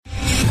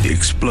The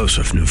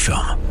explosive new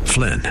film,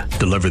 Flynn,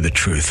 deliver the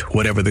truth,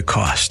 whatever the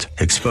cost,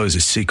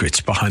 exposes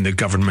secrets behind the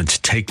government's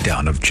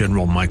takedown of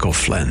General Michael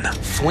Flynn.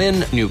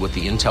 Flynn knew what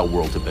the intel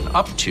world had been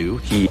up to.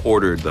 He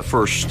ordered the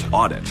first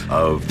audit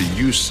of the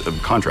use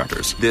of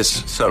contractors.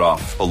 This set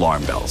off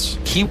alarm bells.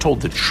 He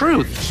told the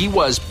truth. He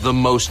was the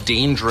most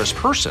dangerous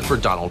person for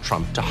Donald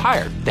Trump to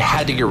hire. They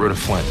had to get rid of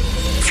Flynn.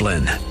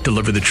 Flynn,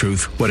 deliver the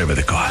truth, whatever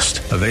the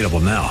cost. Available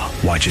now.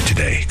 Watch it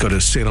today. Go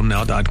to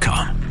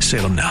salemnow.com.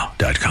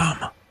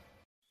 salemnow.com.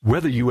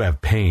 Whether you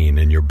have pain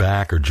in your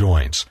back or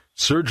joints,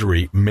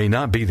 surgery may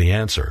not be the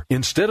answer.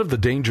 Instead of the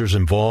dangers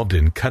involved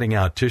in cutting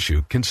out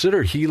tissue,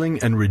 consider healing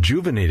and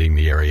rejuvenating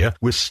the area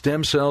with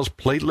stem cells,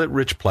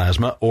 platelet-rich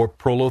plasma, or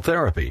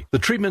prolotherapy. The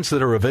treatments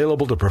that are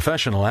available to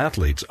professional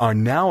athletes are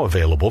now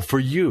available for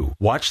you.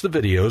 Watch the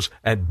videos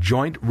at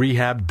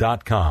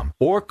jointrehab.com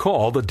or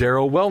call the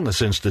Darrow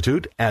Wellness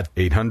Institute at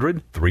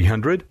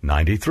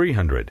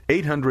 800-300-9300.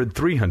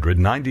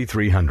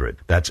 800-300-9300.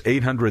 That's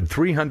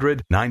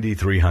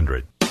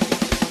 800-300-9300.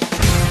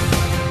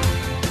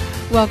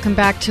 Welcome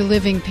back to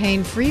Living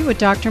Pain-Free with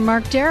Dr.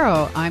 Mark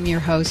Darrow. I'm your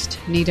host,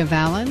 Nita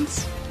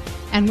Valens,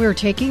 and we're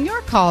taking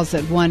your calls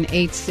at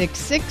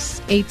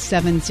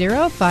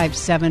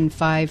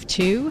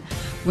 1-866-870-5752.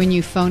 When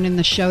you phone in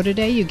the show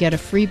today, you get a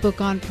free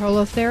book on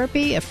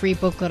prolotherapy, a free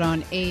booklet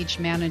on age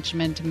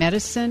management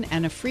medicine,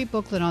 and a free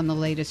booklet on the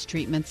latest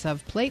treatments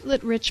of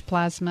platelet-rich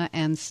plasma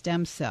and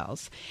stem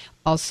cells.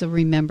 Also,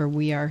 remember,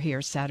 we are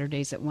here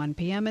Saturdays at 1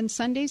 p.m. and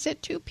Sundays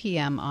at 2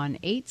 p.m. on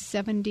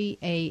 870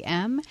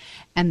 a.m.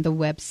 And the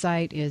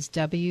website is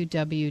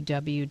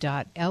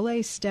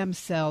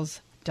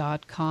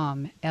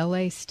www.lastemcells.com,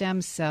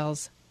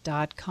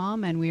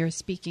 lastemcells.com. And we are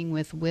speaking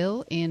with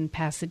Will in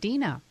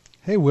Pasadena.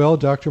 Hey, Will,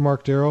 Dr.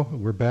 Mark Darrow.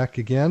 We're back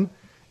again.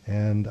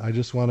 And I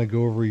just want to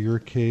go over your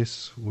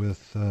case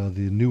with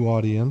the new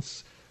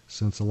audience,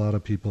 since a lot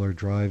of people are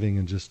driving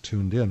and just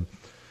tuned in.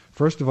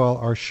 First of all,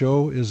 our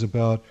show is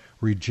about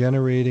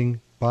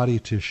regenerating body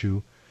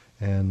tissue,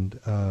 and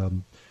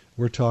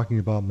we're talking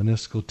about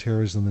meniscal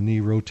tears in the knee,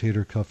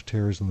 rotator cuff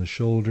tears in the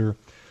shoulder,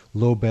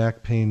 low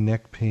back pain,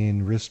 neck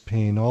pain, wrist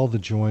pain, all the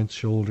joints,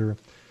 shoulder,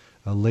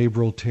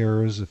 labral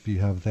tears if you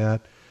have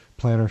that,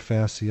 plantar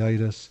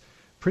fasciitis,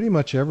 pretty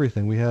much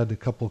everything. We had a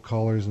couple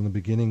callers in the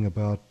beginning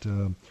about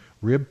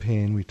rib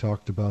pain. We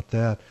talked about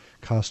that,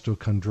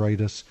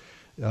 costochondritis.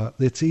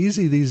 It's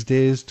easy these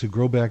days to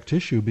grow back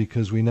tissue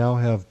because we now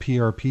have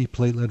PRP,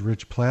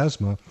 platelet-rich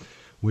plasma,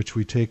 which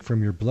we take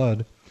from your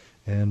blood,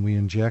 and we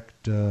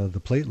inject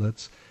the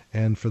platelets.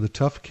 And for the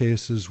tough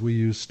cases, we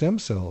use stem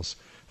cells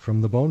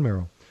from the bone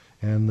marrow.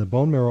 And the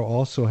bone marrow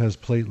also has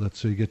platelets,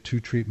 so you get two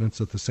treatments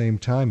at the same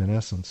time, in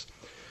essence.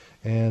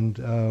 And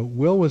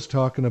Will was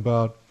talking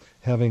about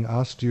having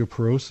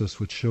osteoporosis,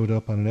 which showed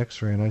up on an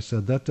x-ray, and I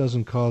said that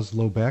doesn't cause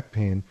low back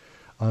pain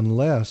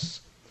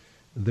unless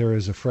there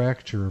is a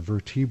fracture, a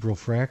vertebral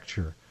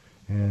fracture,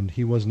 and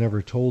he was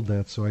never told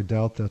that, so I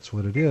doubt that's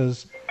what it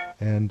is.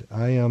 And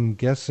I am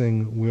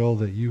guessing, Will,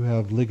 that you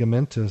have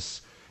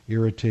ligamentous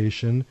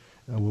irritation,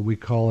 what we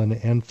call an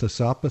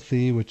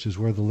enthesopathy, which is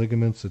where the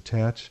ligaments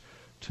attach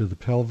to the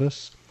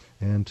pelvis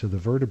and to the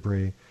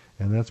vertebrae,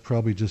 and that's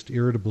probably just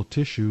irritable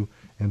tissue,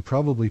 and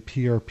probably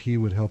PRP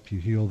would help you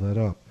heal that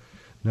up.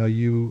 Now,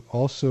 you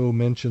also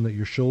mentioned that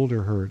your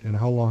shoulder hurt, and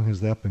how long has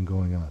that been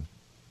going on?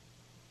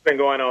 Been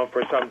going on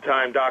for some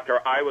time, Doctor.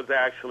 I was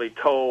actually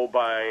told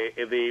by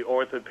the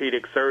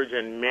orthopedic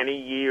surgeon many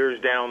years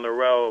down the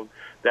road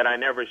that I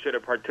never should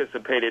have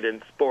participated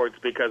in sports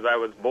because I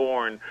was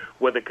born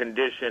with a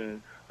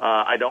condition.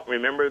 I don't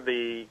remember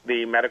the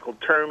medical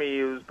term he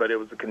used, but it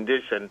was a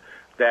condition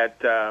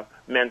that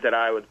meant that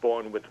I was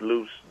born with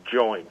loose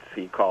joints,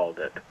 he called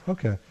it.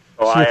 Okay.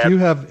 So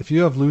if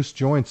you have loose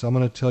joints, I'm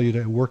going to tell you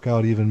to work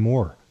out even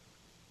more.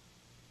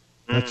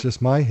 That's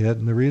just my hit,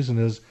 and the reason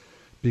is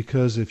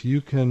because if you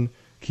can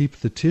keep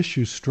the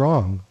tissue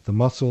strong, the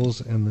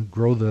muscles, and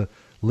grow the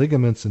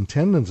ligaments and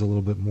tendons a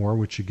little bit more,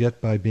 which you get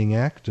by being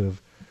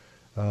active,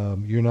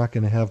 you're not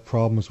going to have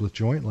problems with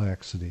joint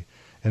laxity.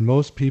 And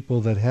most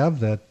people that have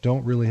that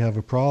don't really have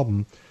a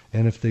problem,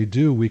 and if they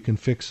do, we can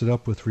fix it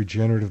up with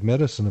regenerative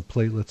medicine of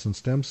platelets and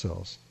stem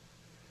cells.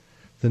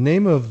 The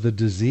name of the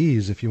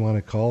disease, if you want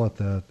to call it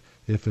that,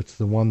 if it's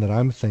the one that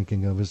I'm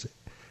thinking of, is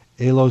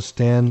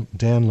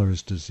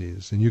Ehlers-Danlos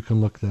disease, and you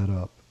can look that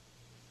up.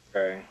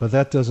 Okay. But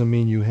that doesn't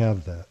mean you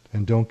have that.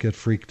 And don't get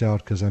freaked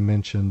out because I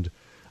mentioned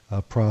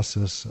a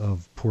process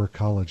of poor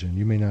collagen.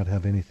 You may not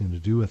have anything to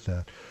do with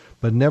that.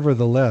 But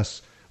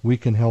nevertheless, we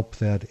can help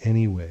that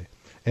anyway.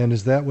 And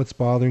is that what's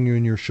bothering you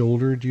in your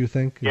shoulder, do you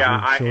think? Is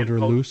yeah, your shoulder I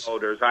have both loose?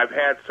 shoulders. I've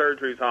had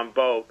surgeries on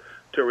both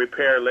to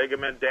repair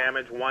ligament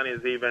damage. One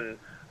is even,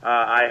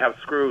 I have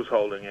screws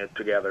holding it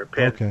together.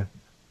 Pins.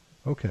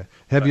 Okay.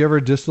 Have you ever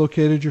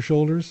dislocated your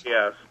shoulders?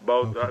 Yes,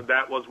 both. Okay.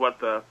 That was what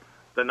the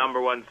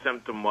number one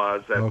symptom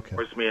was that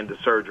forced me into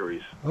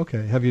surgeries.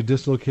 Okay. Have you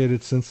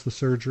dislocated since the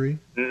surgery?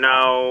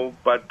 No,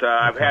 but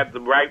I've had the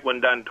right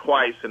one done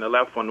twice and the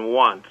left one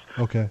once.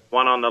 Okay.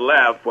 One on the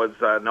left was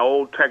an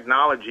old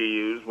technology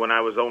used when I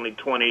was only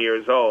 20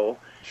 years old,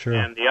 Sure.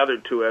 And the other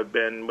two have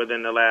been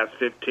within the last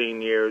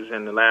 15 years,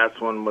 and the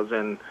last one was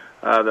in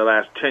the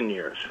last 10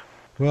 years.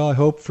 Well, I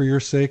hope for your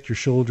sake your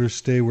shoulders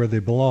stay where they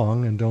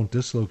belong and don't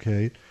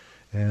dislocate.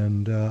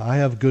 And I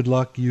have good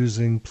luck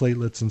using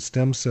platelets and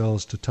stem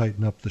cells to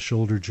tighten up the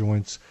shoulder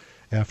joints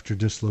after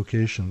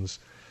dislocations.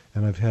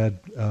 And I've had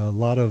a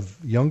lot of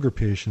younger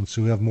patients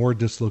who have more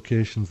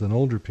dislocations than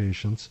older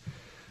patients,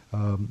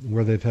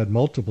 where they've had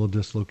multiple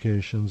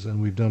dislocations, and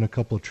we've done a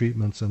couple of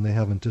treatments and they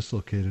haven't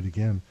dislocated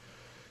again.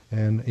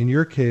 And in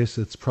your case,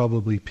 it's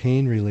probably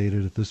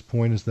pain-related at this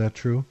point. Is that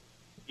true?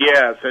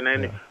 Yes, and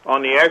then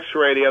on the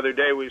X-ray the other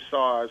day we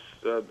saw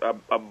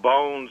a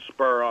bone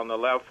spur on the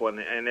left one,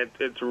 and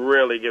it's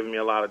really giving me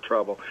a lot of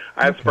trouble.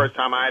 That's the first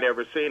time I'd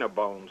ever seen a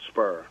bone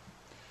spur.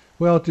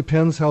 Well, it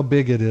depends how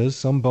big it is.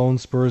 Some bone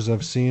spurs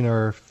I've seen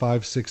are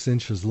 5-6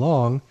 inches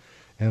long,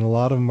 and a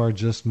lot of them are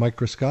just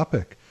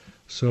microscopic.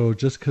 So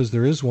just because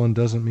there is one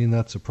doesn't mean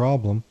that's a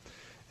problem.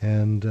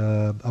 And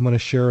I'm going to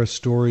share a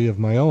story of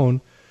my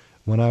own.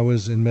 When I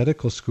was in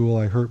medical school,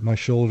 I hurt my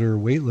shoulder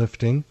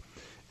weightlifting,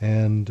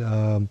 and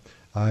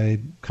I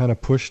kind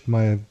of pushed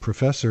my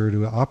professor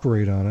to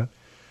operate on it.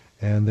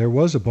 And there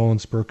was a bone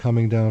spur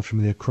coming down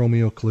from the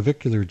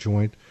acromioclavicular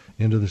joint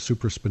into the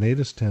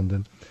supraspinatus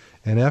tendon.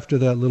 And after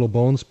that little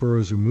bone spur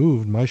was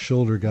removed, my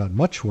shoulder got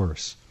much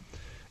worse.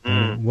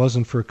 And it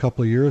wasn't for a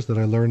couple of years that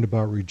I learned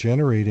about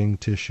regenerating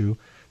tissue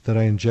that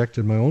I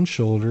injected my own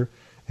shoulder,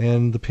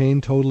 and the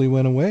pain totally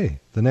went away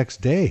the next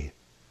day.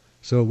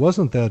 So it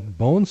wasn't that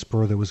bone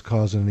spur that was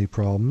causing any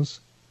problems.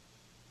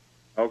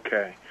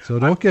 Okay. So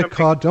don't get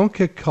caught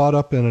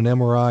up in an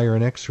MRI or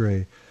an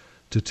X-ray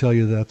to tell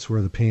you that's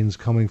where the pain's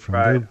coming from.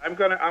 Right. I'm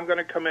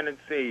gonna come in and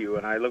see you,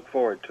 and I look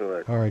forward to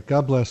it. All right.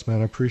 God bless,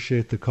 man. I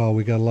appreciate the call.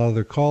 We got a lot of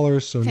other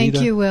callers. So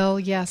Thank you, Will.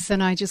 Yes,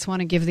 and I just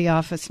want to give the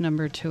office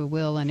number to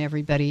Will and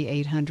everybody,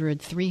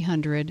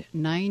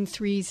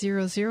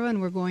 800-300-9300, and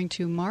we're going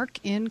to Mark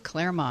in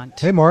Claremont.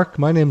 Hey, Mark.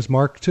 My name's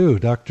Mark, too,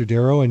 Dr.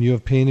 Darrow, and you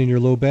have pain in your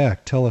low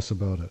back. Tell us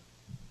about it.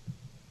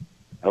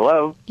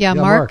 Hello? Yeah,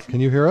 Mark. Can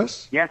you hear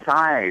us? Yes,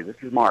 hi. This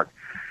is Mark.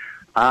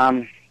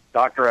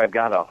 Doctor, I've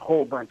got a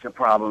whole bunch of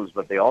problems,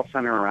 but they all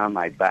center around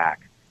my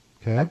back.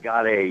 Okay. I've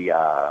got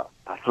a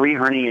 3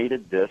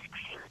 herniated discs.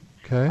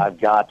 Okay. I've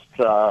got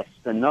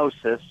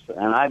stenosis,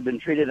 and I've been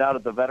treated out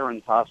at the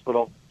Veterans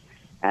Hospital.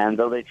 And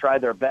though they try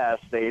their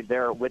best,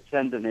 they're at wit's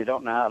end, and they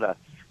don't know how to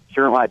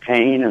cure my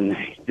pain. And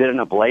they did an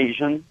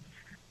ablation.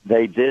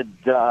 They did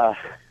a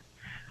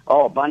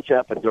bunch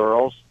of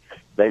epidurals.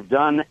 They've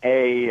done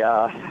a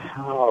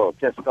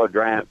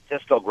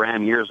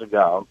discogram years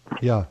ago.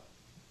 Yeah.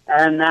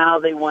 And now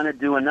they want to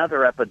do another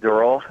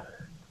epidural.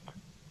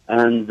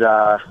 And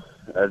I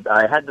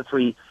had the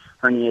 3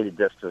 herniated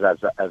discs,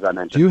 as I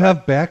mentioned. Do you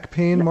have back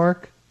pain,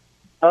 Mark?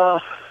 I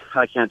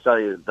can't tell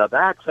you. The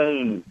back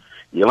pain.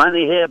 You want to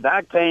hear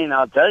back pain?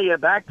 I'll tell you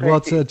back pain.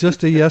 Well, it's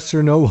just a yes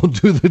or no will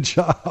do the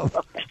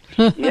job.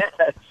 Yes.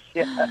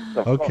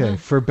 Okay,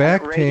 for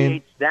back pain.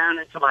 Radiates down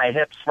into my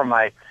hips from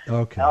my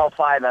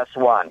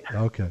L5S1.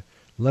 Okay.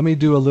 Let me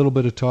do a little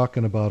bit of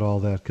talking about all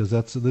that, because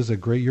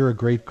you're a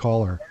great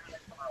caller.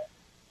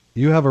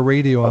 You have a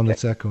radio on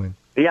that's echoing.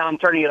 Yeah, I'm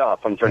turning it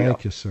off.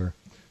 Thank you, sir.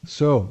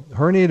 So,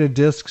 herniated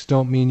discs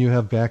don't mean you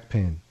have back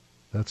pain.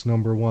 That's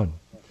number one.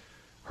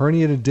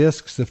 Herniated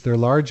discs, if they're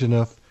large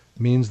enough,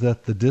 means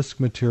that the disc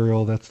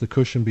material, that's the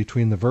cushion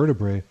between the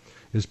vertebrae,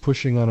 is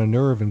pushing on a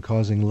nerve and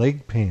causing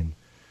leg pain.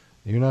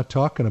 You're not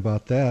talking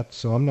about that,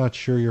 so I'm not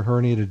sure your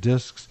herniated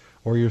discs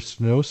or your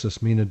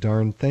stenosis mean a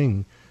darn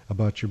thing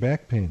about your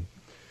back pain.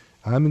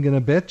 I'm going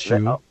to bet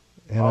you,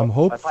 and I'm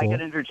hopeful. If I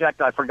could interject,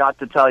 I forgot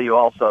to tell you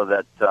also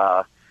that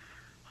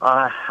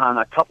on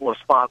a couple of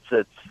spots,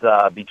 it's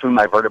between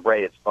my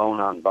vertebrae, it's bone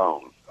on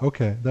bone.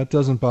 Okay, that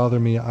doesn't bother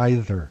me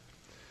either,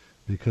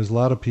 because a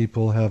lot of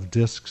people have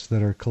discs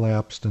that are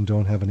collapsed and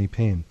don't have any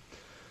pain.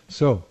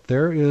 So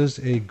there is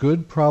a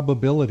good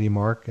probability,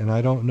 Mark, and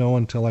I don't know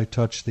until I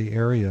touch the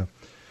area,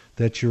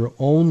 that your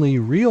only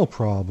real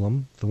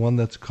problem, the one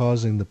that's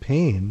causing the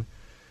pain,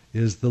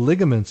 is the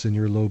ligaments in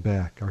your low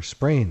back are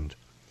sprained.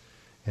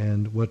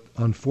 And what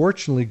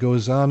unfortunately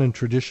goes on in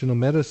traditional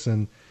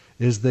medicine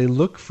is they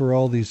look for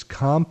all these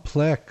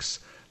complex,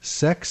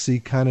 sexy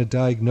kind of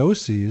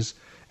diagnoses,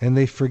 and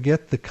they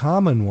forget the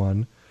common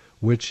one,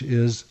 which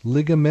is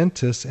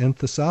ligamentous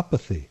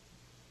enthesopathy.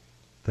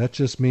 That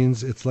just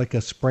means it's like a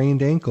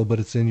sprained ankle, but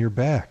it's in your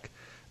back.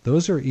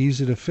 Those are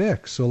easy to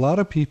fix. So a lot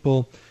of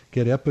people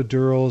get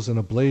epidurals and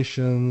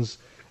ablations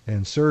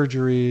and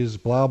surgeries,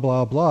 blah,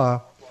 blah,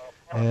 blah,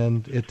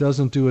 and it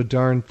doesn't do a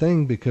darn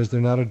thing because they're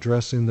not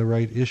addressing the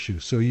right issue.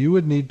 So you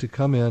would need to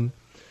come in,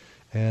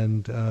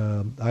 and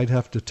I'd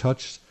have to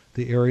touch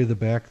the area of the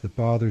back that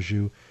bothers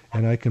you,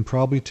 and I can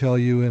probably tell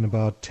you in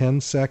about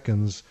 10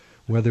 seconds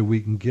whether we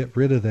can get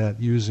rid of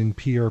that using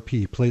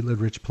PRP,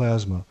 platelet-rich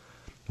plasma.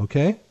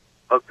 Okay?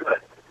 Oh, good.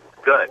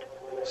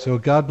 So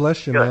God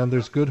bless you, man.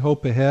 There's good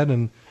hope ahead,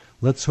 and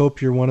let's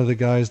hope you're one of the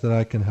guys that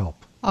I can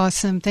help.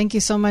 Awesome. Thank you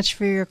so much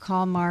for your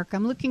call, Mark.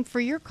 I'm looking for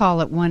your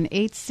call at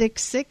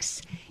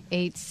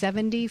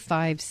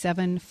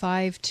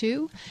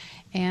 1-866-870-5752.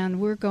 And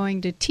we're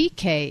going to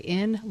TK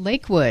in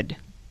Lakewood.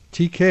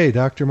 TK,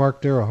 Dr.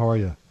 Mark Darrow, how are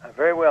you?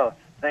 Very well.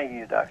 Thank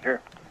you,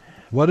 doctor.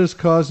 What is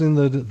causing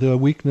the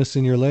weakness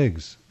in your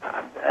legs?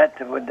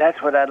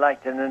 That's what I'd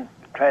like to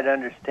try to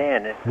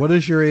understand. What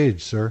is your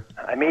age, sir?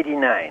 I'm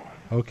 89.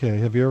 Okay.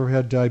 Have you ever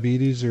had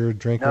diabetes or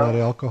drank a lot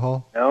of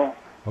alcohol? No.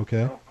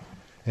 Okay. No.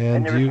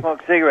 And I never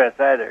smoked cigarettes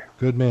either.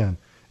 Good man.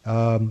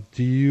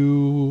 Do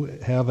you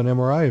have an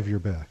MRI of your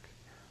back?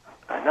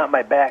 Not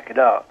my back at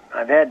all.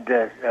 I've had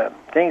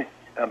things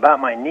about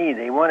my knee.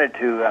 They wanted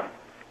to,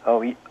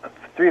 3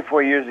 or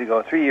 4 years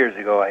ago, 3 years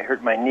ago, I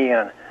hurt my knee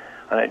on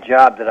a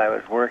job that I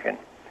was working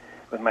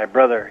with my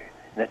brother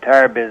in the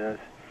tire business.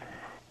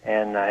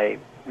 And I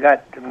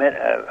got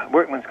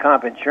workman's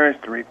comp insurance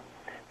to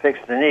fix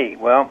the knee.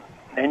 Well,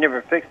 they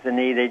never fixed the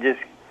knee. They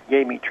just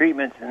gave me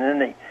treatments. And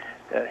then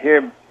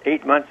here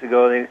 8 months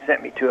ago, they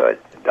sent me to a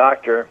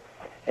doctor,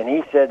 and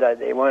he said that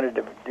they wanted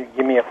to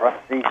give me a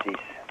prosthesis,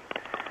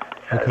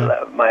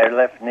 my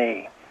left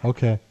knee.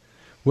 Okay.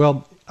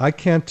 Well, I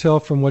can't tell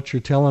from what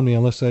you're telling me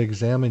unless I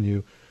examine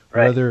you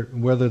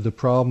whether the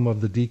problem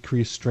of the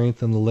decreased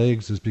strength in the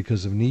legs is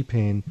because of knee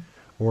pain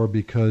or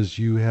because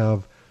you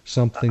have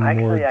something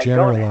more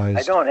generalized.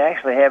 I don't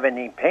actually have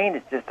any pain.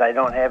 It's just I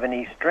don't have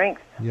any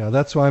strength. Yeah,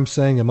 that's why I'm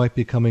saying it might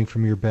be coming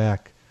from your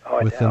back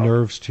with the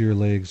nerves to your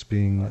legs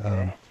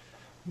being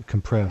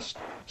compressed.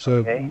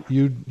 So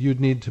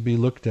you'd need to be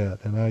looked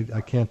at, and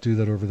I can't do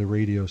that over the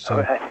radio. So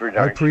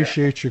I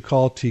appreciate your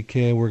call,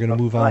 TK. We're going to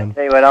move on. I'll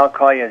tell you what, I'll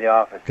call you at the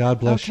office.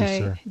 God bless you,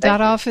 sir. That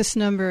office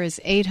number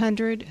is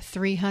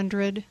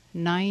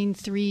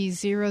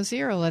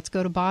 800-300-9300. Let's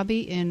go to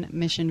Bobby in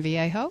Mission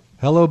Viejo.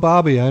 Hello,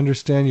 Bobby. I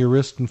understand your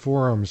wrist and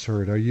forearms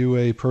hurt. Are you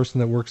a person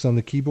that works on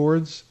the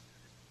keyboards?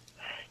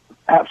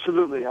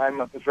 Absolutely. I'm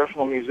a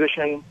professional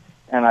musician,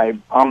 and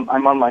I'm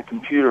on my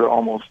computer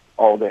almost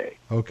all day.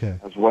 Okay.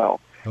 As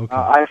well. Okay.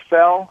 I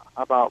fell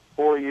about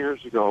 4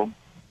 years ago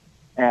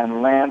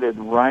and landed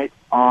right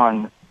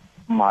on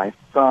my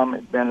thumb.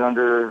 It bent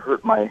under,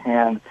 hurt my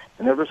hand,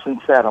 and ever since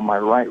that, on my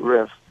right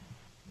wrist,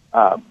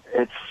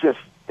 it's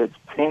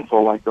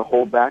painful. Like the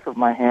whole back of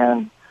my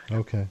hand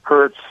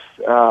hurts,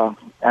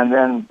 and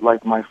then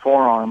like my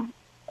forearm,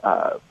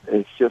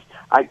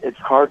 it's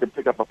hard to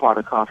pick up a pot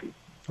of coffee.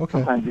 Okay.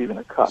 Sometimes even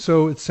a cup.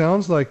 So it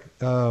sounds like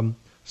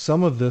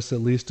some of this,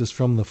 at least, is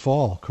from the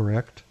fall,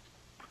 correct?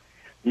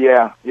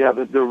 Yeah.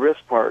 The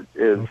wrist part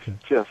is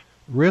just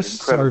wrists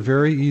incredible. Are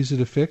very easy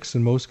to fix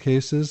in most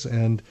cases,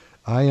 and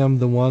I am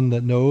the one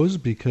that knows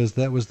because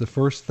that was the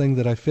first thing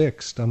that I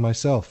fixed on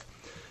myself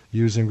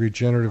using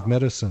regenerative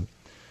medicine.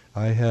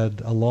 I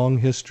had a long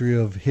history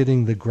of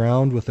hitting the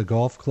ground with a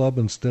golf club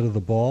instead of the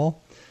ball,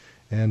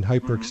 and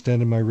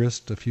hyperextended my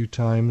wrist a few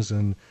times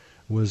and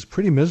was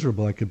pretty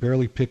miserable. I could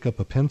barely pick up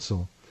a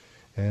pencil.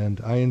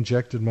 And I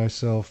injected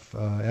myself,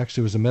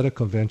 actually it was a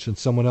medical invention,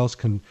 someone else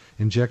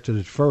injected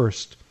it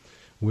first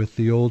with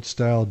the old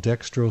style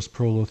dextrose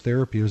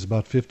prolotherapy. It was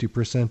about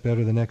 50%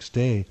 better the next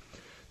day.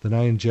 Then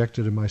I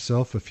injected it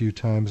myself a few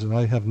times, and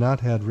I have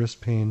not had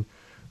wrist pain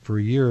for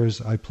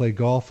years. I play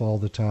golf all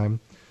the time,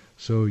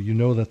 so you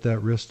know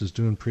that wrist is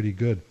doing pretty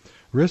good.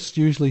 Wrists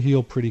usually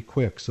heal pretty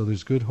quick, so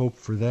there's good hope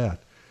for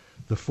that.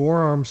 The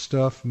forearm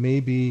stuff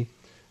may be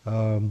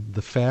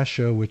the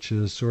fascia, which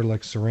is sort of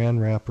like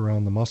saran wrap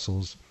around the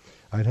muscles.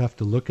 I'd have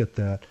to look at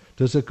that.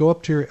 Does it go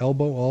up to your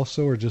elbow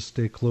also, or just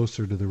stay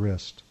closer to the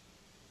wrist?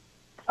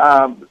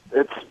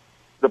 It's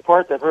the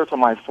part that hurts on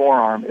my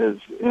forearm is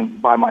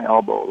by my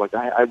elbow. Like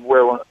I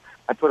wear one.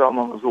 I put on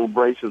one of those little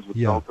braces with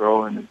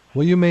Velcro. And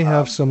well, you may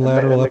have some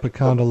lateral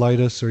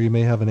epicondylitis, or you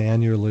may have an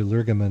annular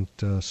ligament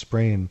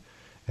sprain,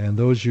 and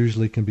those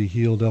usually can be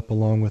healed up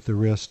along with the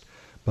wrist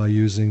by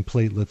using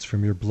platelets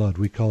from your blood.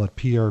 We call it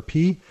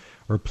PRP,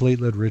 or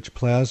platelet-rich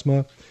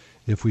plasma.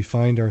 If we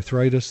find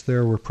arthritis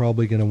there, we're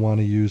probably going to want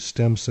to use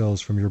stem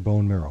cells from your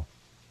bone marrow.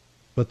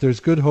 But there's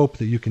good hope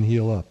that you can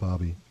heal up,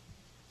 Bobby.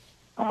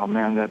 Oh,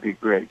 man, that'd be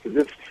great.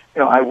 Because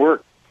I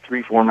work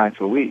 3-4 nights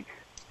a week.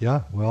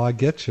 Yeah, well, I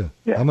get you.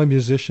 Yeah. I'm a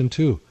musician,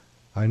 too.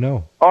 I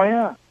know. Oh,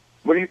 yeah.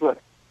 What do you play?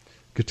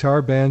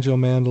 Guitar, banjo,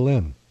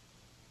 mandolin.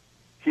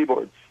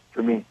 Keyboards,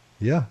 for me.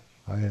 Yeah,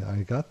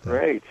 I got that.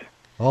 Great.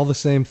 All the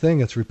same thing.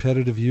 It's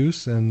repetitive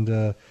use,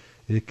 and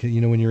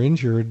when you're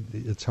injured,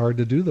 it's hard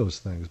to do those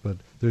things. But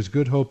there's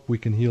good hope we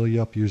can heal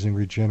you up using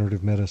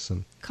regenerative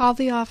medicine. Call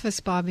the office,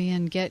 Bobby,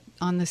 and get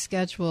on the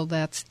schedule.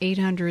 That's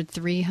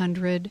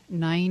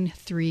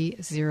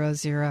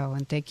 800-300-9300.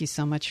 And thank you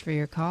so much for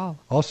your call.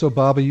 Also,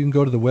 Bobby, you can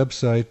go to the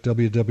website,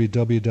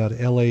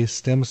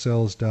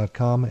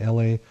 www.lastemcells.com,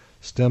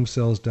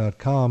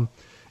 lastemcells.com,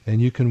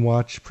 and you can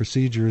watch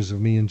procedures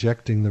of me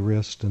injecting the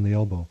wrist and the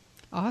elbow.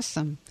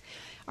 Awesome.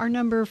 Our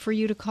number for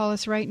you to call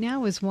us right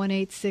now is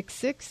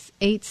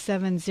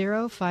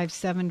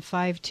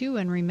 1-866-870-5752.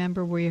 And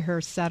remember, we're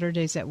here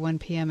Saturdays at 1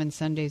 p.m. and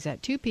Sundays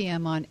at 2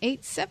 p.m. on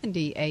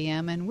 870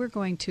 a.m. And we're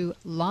going to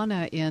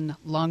Lana in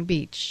Long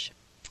Beach.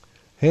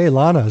 Hey,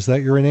 Lana, is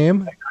that your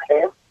name?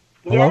 Hello?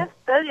 Yes,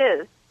 that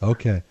is.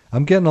 Okay.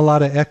 I'm getting a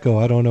lot of echo.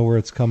 I don't know where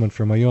it's coming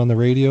from. Are you on the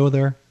radio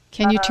there?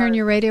 Can you turn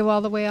your radio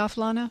all the way off,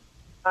 Lana?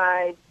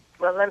 I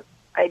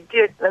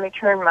did. Let me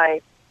turn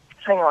my.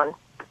 Hang on.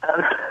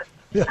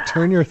 Yeah,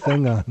 turn your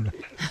thing on.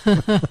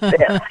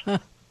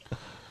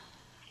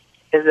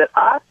 Is it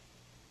off?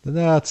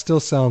 No, it still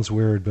sounds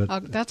weird,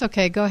 but that's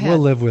okay. Go ahead. We'll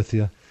live with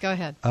you. Go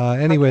ahead.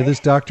 Anyway, Okay. This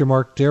is Dr.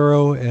 Mark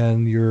Darrow,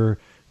 and the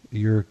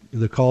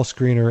call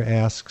screener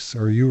asks,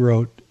 or you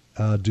wrote,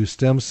 do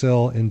stem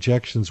cell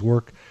injections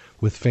work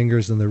with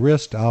fingers in the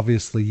wrist?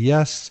 Obviously,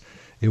 yes.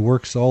 It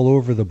works all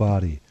over the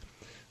body.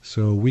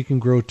 So we can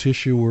grow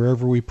tissue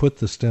wherever we put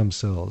the stem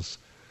cells.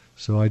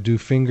 So I do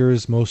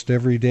fingers most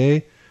every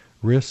day.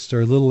 Wrists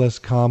are a little less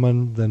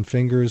common than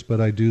fingers, but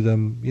I do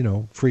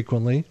them,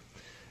 frequently.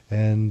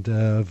 And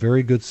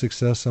very good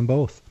success on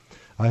both.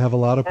 I have a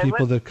lot of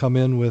people that come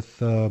in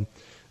with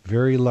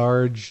very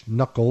large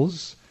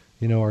knuckles,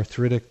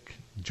 arthritic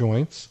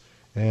joints,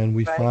 and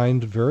we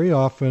find very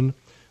often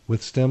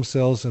with stem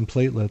cells and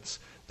platelets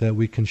that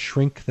we can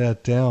shrink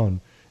that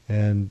down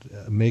and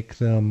make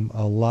them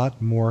a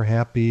lot more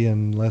happy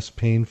and less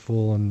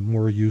painful and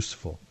more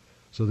useful.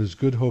 So there's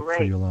good hope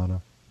for you,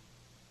 Lana.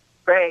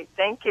 Great,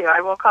 thank you.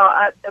 I will call.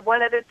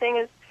 One other thing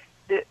is,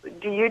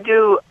 do you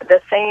do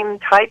the same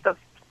type of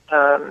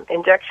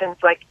injections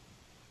like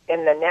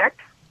in the neck?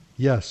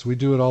 Yes, we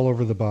do it all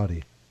over the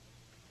body.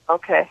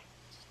 Okay.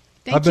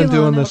 I've been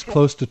doing this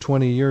close to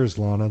 20 years,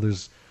 Lana.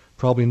 There's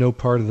probably no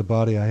part of the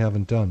body I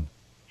haven't done.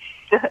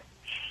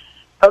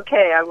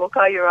 Okay, I will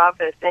call your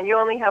office. And you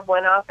only have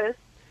one office?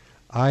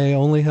 I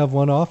only have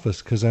one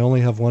office because I only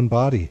have one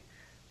body.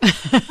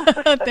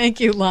 Thank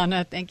you,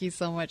 Lana. Thank you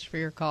so much for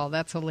your call.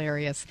 That's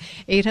hilarious.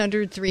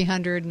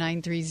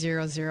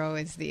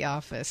 800-300-9300 is the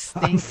office.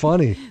 I'm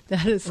funny.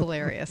 That is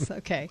hilarious.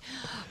 Okay.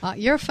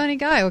 You're a funny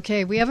guy.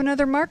 Okay, we have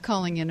another Mark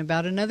calling in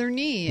about another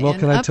knee. Well,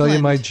 can I tell you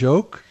my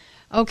joke?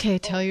 Okay,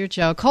 tell your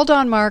joke. Hold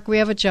on, Mark. We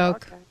have a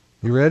joke. Okay.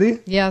 You ready?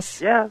 Yes.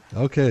 Yes.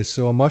 Okay,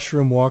 so a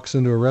mushroom walks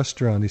into a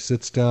restaurant. He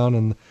sits down,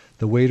 and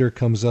the waiter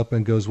comes up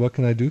and goes, "What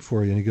can I do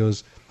for you?" And he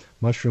goes,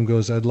 Mushroom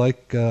goes, "I'd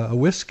like a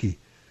whiskey."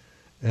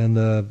 And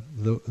the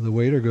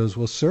waiter goes,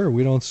 "Well, sir,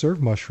 we don't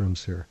serve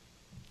mushrooms here."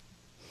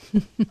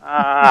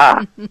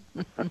 And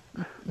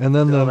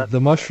then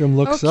the mushroom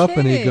looks up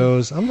and he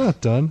goes, "I'm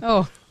not done."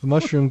 Oh. The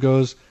mushroom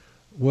goes,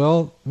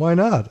 "Well, why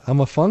not? I'm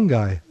a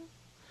fungi."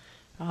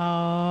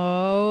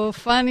 Oh,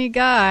 funny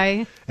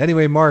guy.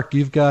 Anyway, Mark,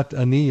 you've got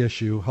a knee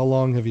issue. How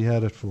long have you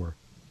had it for?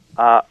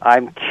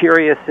 I'm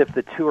curious if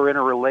the two are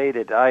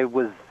interrelated. I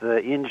was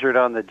injured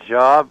on the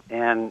job,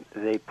 and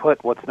they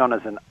put what's known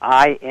as an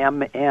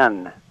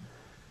IMN.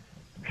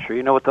 Sure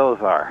you know what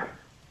those are?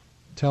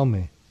 Tell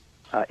me.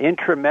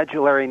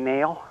 Intramedullary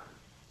nail.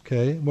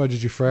 Okay. What,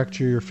 did you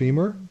fracture your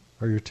femur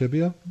or your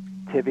tibia?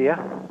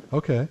 Tibia.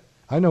 Okay.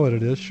 I know what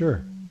it is,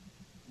 sure.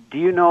 Do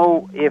you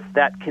know if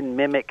that can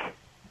mimic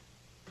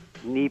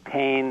knee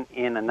pain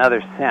in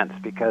another sense?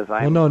 Because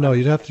no.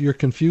 You're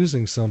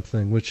confusing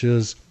something, which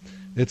is,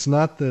 it's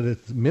not that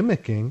it's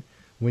mimicking.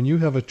 When you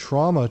have a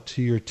trauma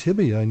to your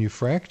tibia and you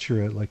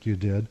fracture it like you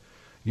did,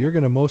 you're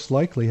going to most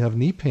likely have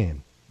knee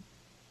pain.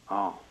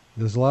 Oh.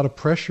 There's a lot of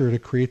pressure to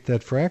create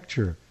that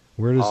fracture.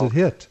 Where does it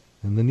hit?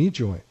 In the knee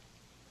joint.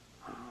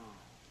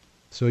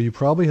 So you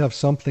probably have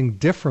something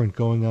different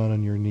going on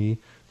in your knee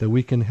that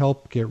we can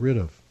help get rid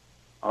of.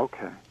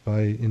 Okay.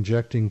 By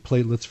injecting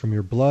platelets from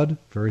your blood,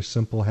 very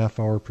simple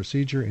half-hour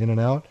procedure, in and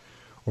out,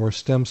 or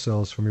stem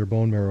cells from your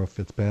bone marrow if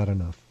it's bad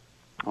enough.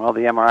 Well,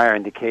 the MRI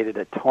indicated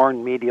a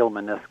torn medial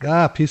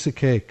meniscus. Piece of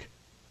cake.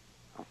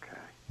 Okay.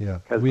 Yeah,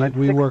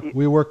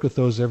 we work with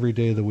those every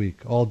day of the week,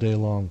 all day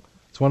long.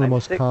 It's one of the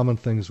most common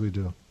things we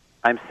do.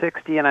 I'm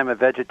 60 and I'm a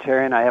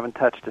vegetarian. I haven't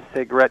touched a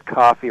cigarette,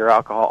 coffee, or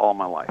alcohol all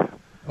my life.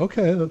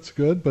 Okay, that's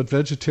good. But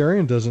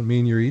vegetarian doesn't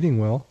mean you're eating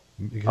well.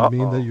 It can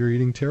mean that you're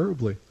eating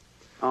terribly.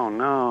 Oh,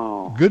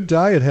 no. Good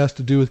diet has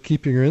to do with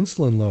keeping your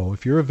insulin low.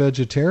 If you're a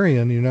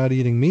vegetarian, you're not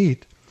eating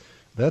meat,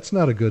 that's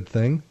not a good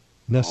thing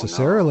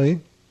necessarily,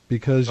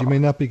 because you may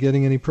not be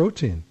getting any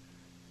protein.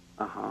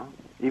 Uh-huh.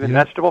 Even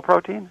vegetable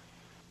protein?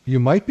 You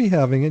might be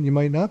having it, you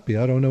might not be.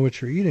 I don't know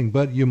what you're eating,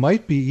 but you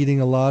might be eating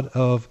a lot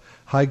of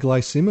high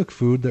glycemic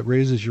food that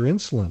raises your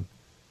insulin.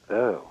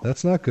 Oh.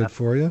 That's not good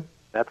for you.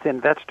 That's in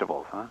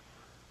vegetables, huh?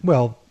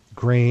 Well,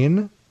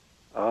 grain.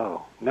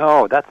 Oh,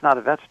 no, that's not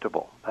a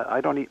vegetable.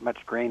 I don't eat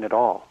much grain at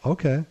all.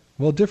 Okay.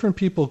 Well, different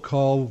people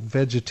call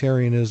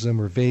vegetarianism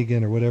or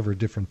vegan or whatever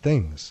different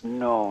things.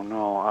 No.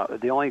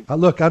 The only...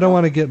 Look, I don't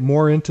want to get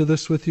more into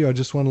this with you. I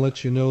just want to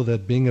let you know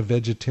that being a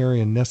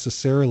vegetarian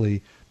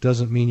necessarily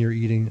doesn't mean you're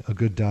eating a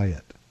good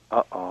diet.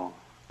 Uh-oh.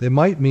 They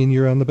might mean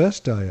you're on the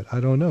best diet.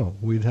 I don't know.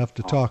 We'd have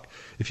to talk.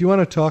 If you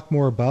want to talk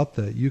more about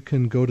that, you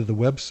can go to the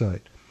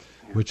website,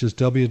 which is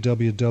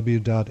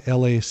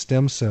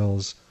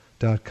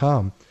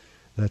www.lastemcells.com.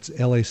 That's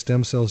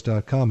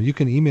lastemcells.com. You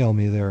can email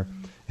me there,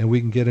 and we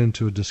can get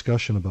into a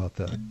discussion about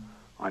that.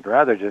 I'd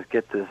rather just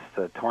get this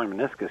torn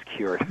meniscus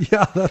cured.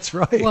 Yeah, that's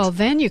right. Well,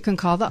 then you can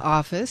call the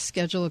office,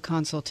 schedule a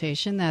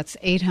consultation. That's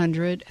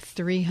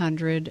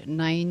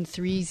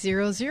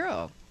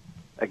 800-300-9300.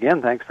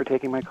 Again, thanks for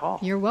taking my call.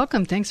 You're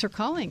welcome. Thanks for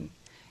calling.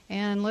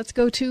 And let's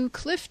go to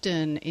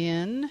Clifton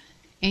in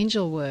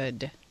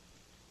Angelwood.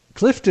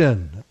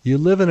 Clifton, you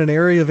live in an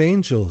area of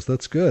angels.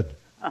 That's good.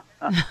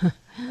 I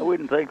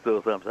wouldn't think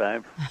so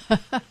sometimes.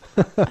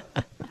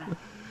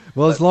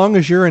 Well, as long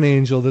as you're an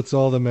angel, that's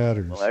all that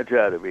matters. Well, I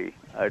try to be.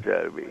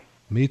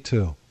 Me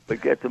too.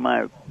 But get to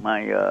my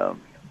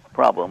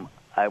problem.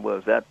 I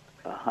was at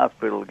a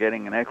hospital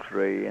getting an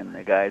X-ray, and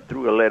the guy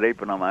threw a lead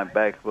apron on my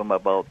back from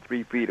about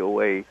 3 feet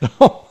away.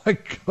 Oh, my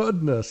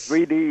goodness.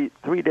 3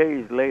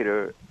 days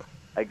later,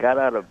 I got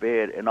out of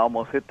bed and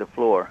almost hit the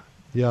floor.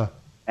 Yeah.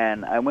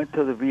 And I went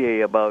to the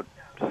VA about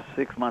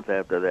 6 months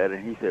after that,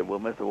 and he said, well,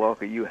 Mr.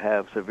 Walker, you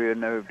have severe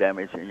nerve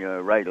damage in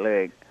your right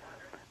leg.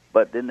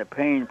 But then the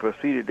pain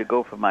proceeded to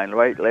go from my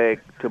right leg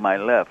to my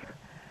left.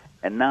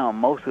 And now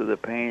most of the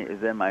pain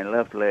is in my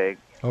left leg.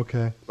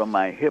 Okay. From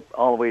my hip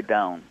all the way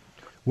down.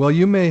 Well,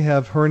 you may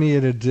have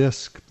herniated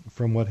disc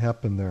from what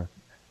happened there.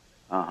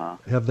 Uh-huh.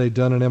 Have they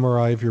done an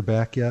MRI of your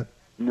back yet?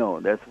 No,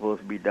 that's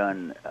supposed to be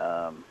done.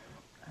 I'm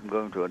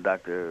going to a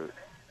doctor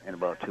in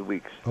about 2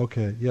 weeks.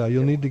 Okay, yeah,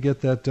 you'll need to get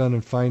that done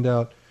and find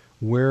out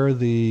where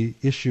the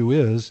issue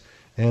is,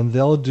 and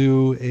they'll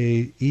do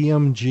a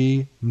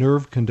EMG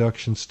nerve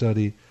conduction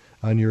study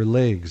on your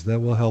legs. That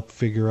will help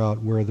figure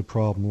out where the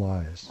problem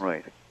lies.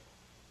 Right.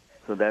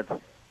 So that's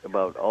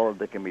about all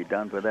that can be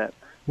done for that?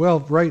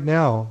 Well, right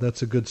now,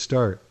 that's a good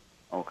start.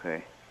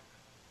 Okay.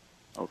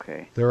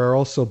 There are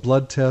also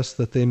blood tests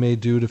that they may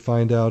do to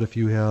find out if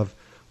you have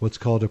what's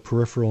called a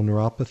peripheral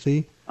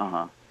neuropathy.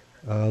 Uh-huh.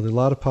 There are a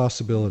lot of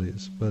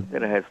possibilities. But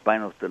It has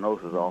spinal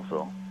stenosis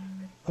also.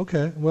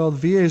 Okay, well, the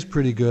VA is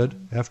pretty good.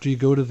 After you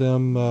go to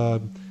them,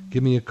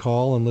 give me a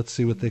call and let's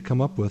see what they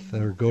come up with.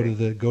 Or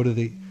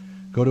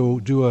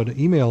do an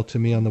email to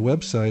me on the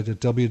website at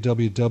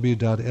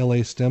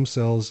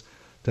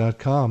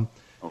www.lastemcells.com,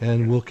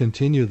 and we'll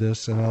continue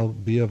this, and I'll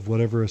be of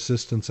whatever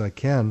assistance I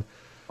can.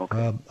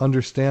 Okay.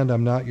 Understand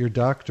I'm not your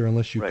doctor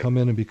unless you come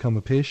in and become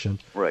a patient.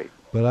 Right.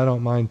 But I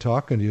don't mind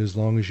talking to you as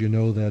long as you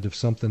know that if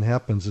something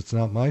happens, it's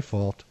not my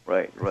fault.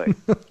 Right.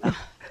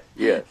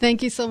 Yes.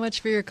 Thank you so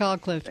much for your call,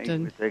 Clifton.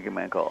 Thank you for taking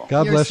my call.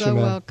 God bless You're so you,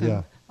 man. welcome.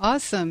 Yeah.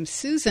 Awesome.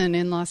 Susan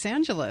in Los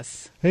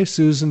Angeles. Hey,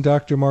 Susan,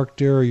 Dr. Mark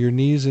Darrow, your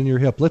knees and your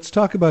hip. Let's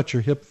talk about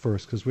your hip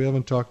first, because we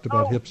haven't talked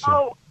about hips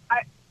yet.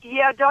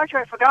 Yeah, doctor,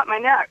 I forgot my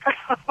neck.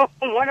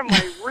 One of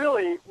my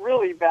really,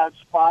 really bad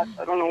spots.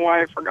 I don't know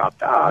why I forgot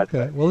that.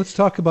 Okay, well, let's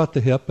talk about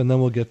the hip, and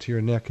then we'll get to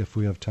your neck if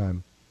we have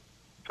time.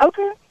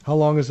 Okay. How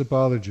long has it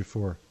bothered you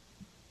for?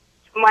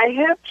 My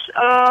hips,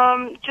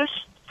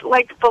 just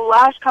like the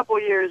last couple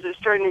of years, they're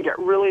starting to get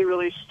really,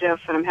 really stiff,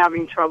 and I'm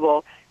having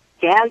trouble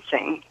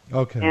dancing.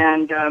 Okay.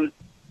 And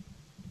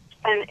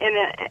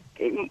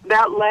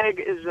that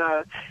leg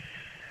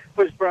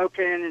was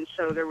broken, and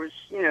so there was,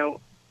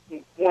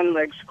 one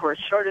leg's of course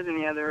shorter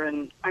than the other,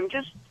 and I'm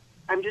just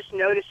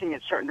noticing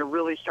it starting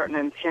to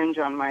impinge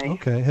on my.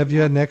 Okay. Have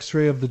you had an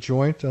X-ray of the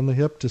joint on the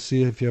hip to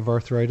see if you have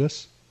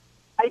arthritis?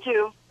 I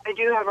do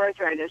have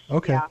arthritis.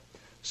 Okay. Yeah.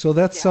 So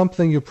that's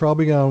something you're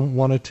probably going to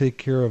want to take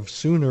care of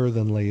sooner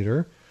than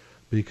later,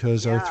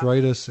 because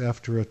arthritis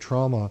after a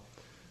trauma,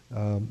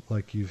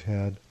 like you've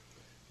had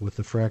with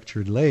the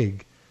fractured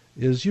leg,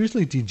 is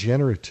usually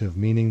degenerative,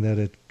 meaning that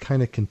it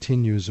kind of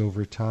continues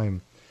over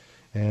time.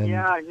 And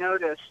yeah, I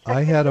noticed.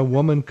 I had a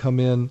woman come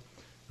in,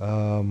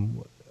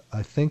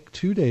 I think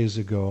 2 days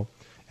ago,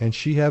 and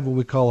she had what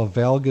we call a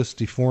valgus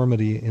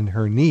deformity in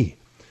her knee.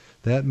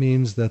 That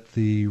means that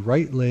the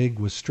right leg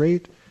was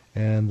straight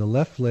and the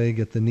left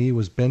leg at the knee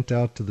was bent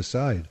out to the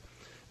side.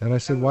 And I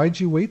said, why'd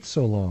you wait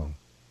so long?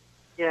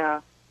 Yeah.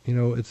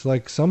 It's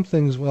like some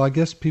things, well, I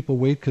guess people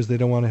wait because they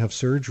don't want to have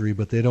surgery,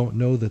 but they don't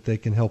know that they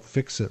can help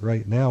fix it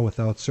right now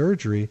without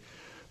surgery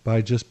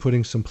by just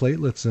putting some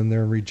platelets in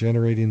there and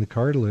regenerating the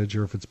cartilage,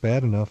 or if it's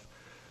bad enough,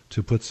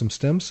 to put some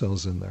stem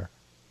cells in there.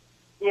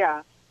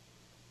 Yeah.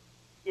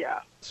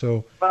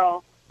 So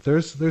well,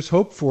 there's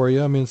hope for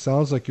you. I mean, it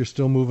sounds like you're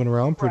still moving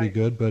around pretty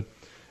good, but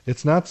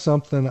it's not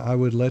something I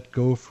would let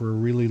go for a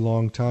really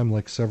long time,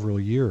 like several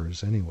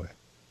years anyway.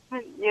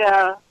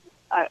 Yeah,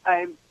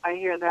 I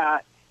hear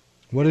that.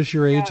 What is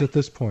your age at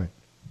this point?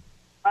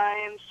 I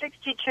am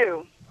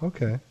 62.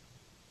 Okay.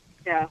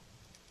 Yeah.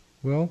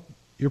 Well,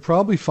 you're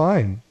probably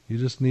fine. You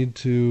just need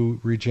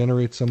to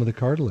regenerate some of the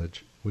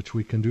cartilage, which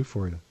we can do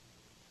for you.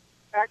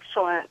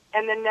 Excellent.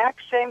 And the neck,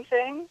 same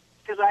thing?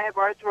 Because I have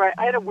arthritis.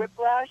 I had a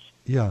whiplash.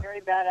 Yeah. Very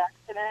bad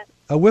accident.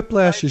 A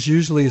whiplash is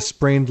usually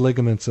sprained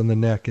ligaments in the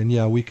neck, and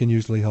we can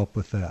usually help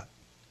with that.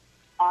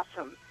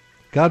 Awesome.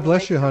 God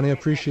bless you, honey. I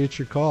appreciate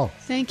your call.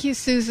 Thank you,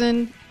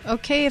 Susan.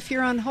 Okay, if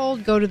you're on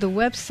hold, go to the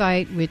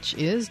website, which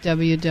is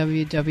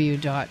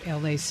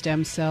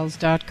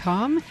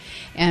www.lastemcells.com,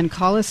 and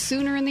call us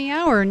sooner in the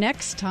hour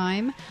next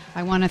time.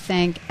 I want to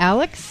thank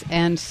Alex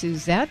and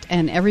Suzette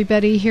and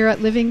everybody here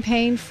at Living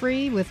Pain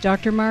Free with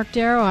Dr. Mark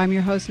Darrow. I'm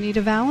your host,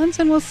 Nita Valens,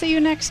 and we'll see you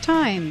next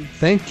time.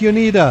 Thank you,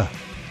 Nita.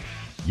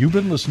 You've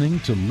been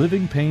listening to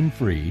Living Pain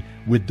Free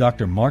with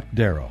Dr. Mark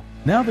Darrow.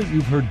 Now that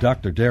you've heard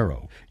Dr.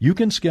 Darrow, you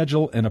can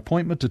schedule an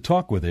appointment to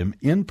talk with him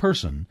in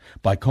person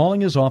by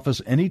calling his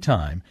office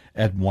anytime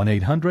at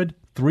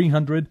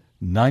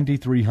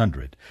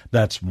 1-800-300-9300.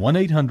 That's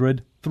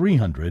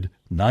 1-800-300-9300.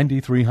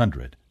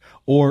 9300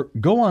 or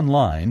go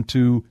online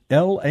to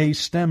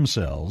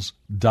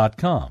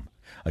lastemcells.com.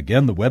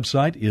 Again, the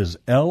website is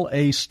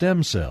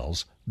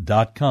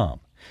lastemcells.com.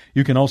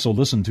 You can also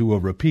listen to a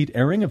repeat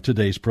airing of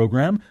today's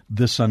program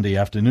this Sunday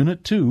afternoon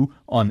at 2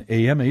 on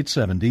AM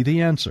 870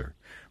 The Answer.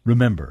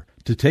 Remember,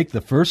 to take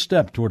the first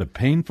step toward a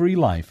pain-free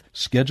life,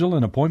 schedule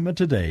an appointment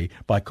today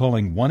by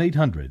calling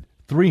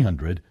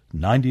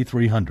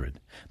 1-800-300-9300.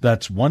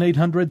 That's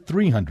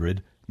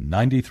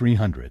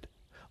 1-800-300-9300.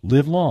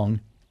 Live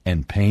long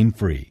and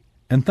pain-free.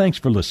 And thanks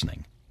for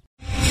listening.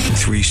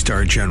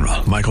 3-star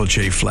General Michael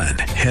J. Flynn,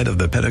 head of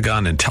the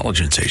Pentagon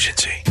Intelligence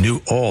Agency,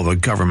 knew all the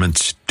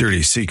government's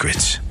dirty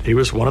secrets. He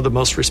was one of the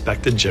most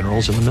respected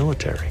generals in the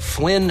military.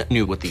 Flynn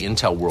knew what the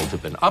intel world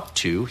had been up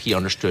to. He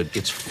understood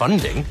its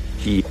funding.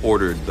 He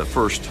ordered the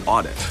first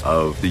audit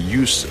of the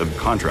use of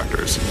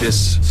contractors.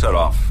 This set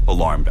off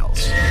alarm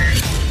bells.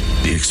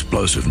 The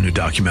explosive new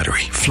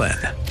documentary, Flynn,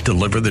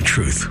 Deliver the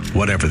Truth,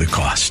 Whatever the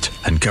Cost,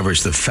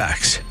 uncovers the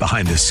facts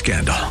behind this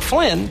scandal.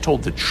 Flynn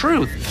told the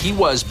truth. He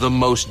was the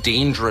most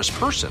dangerous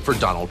person for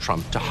Donald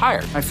Trump to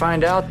hire. I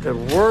find out the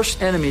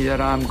worst enemy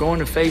that I'm going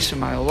to face in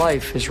my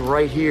life is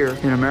right here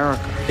in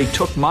America. They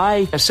took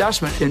my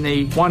assessment and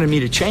they wanted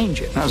me to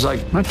change it. And I was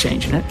like, I'm not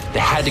changing it. They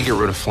had to get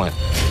rid of Flynn.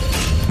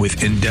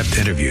 With in-depth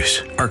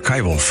interviews,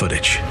 archival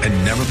footage,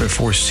 and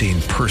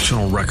never-before-seen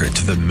personal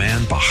records of the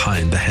man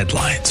behind the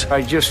headlines.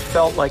 I just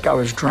felt like I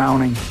was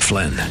drowning.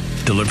 Flynn,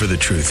 Deliver the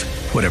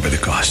Truth, Whatever the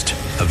Cost.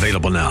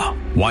 Available now.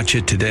 Watch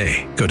it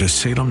today. Go to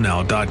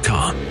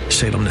salemnow.com.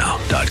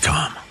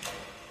 salemnow.com.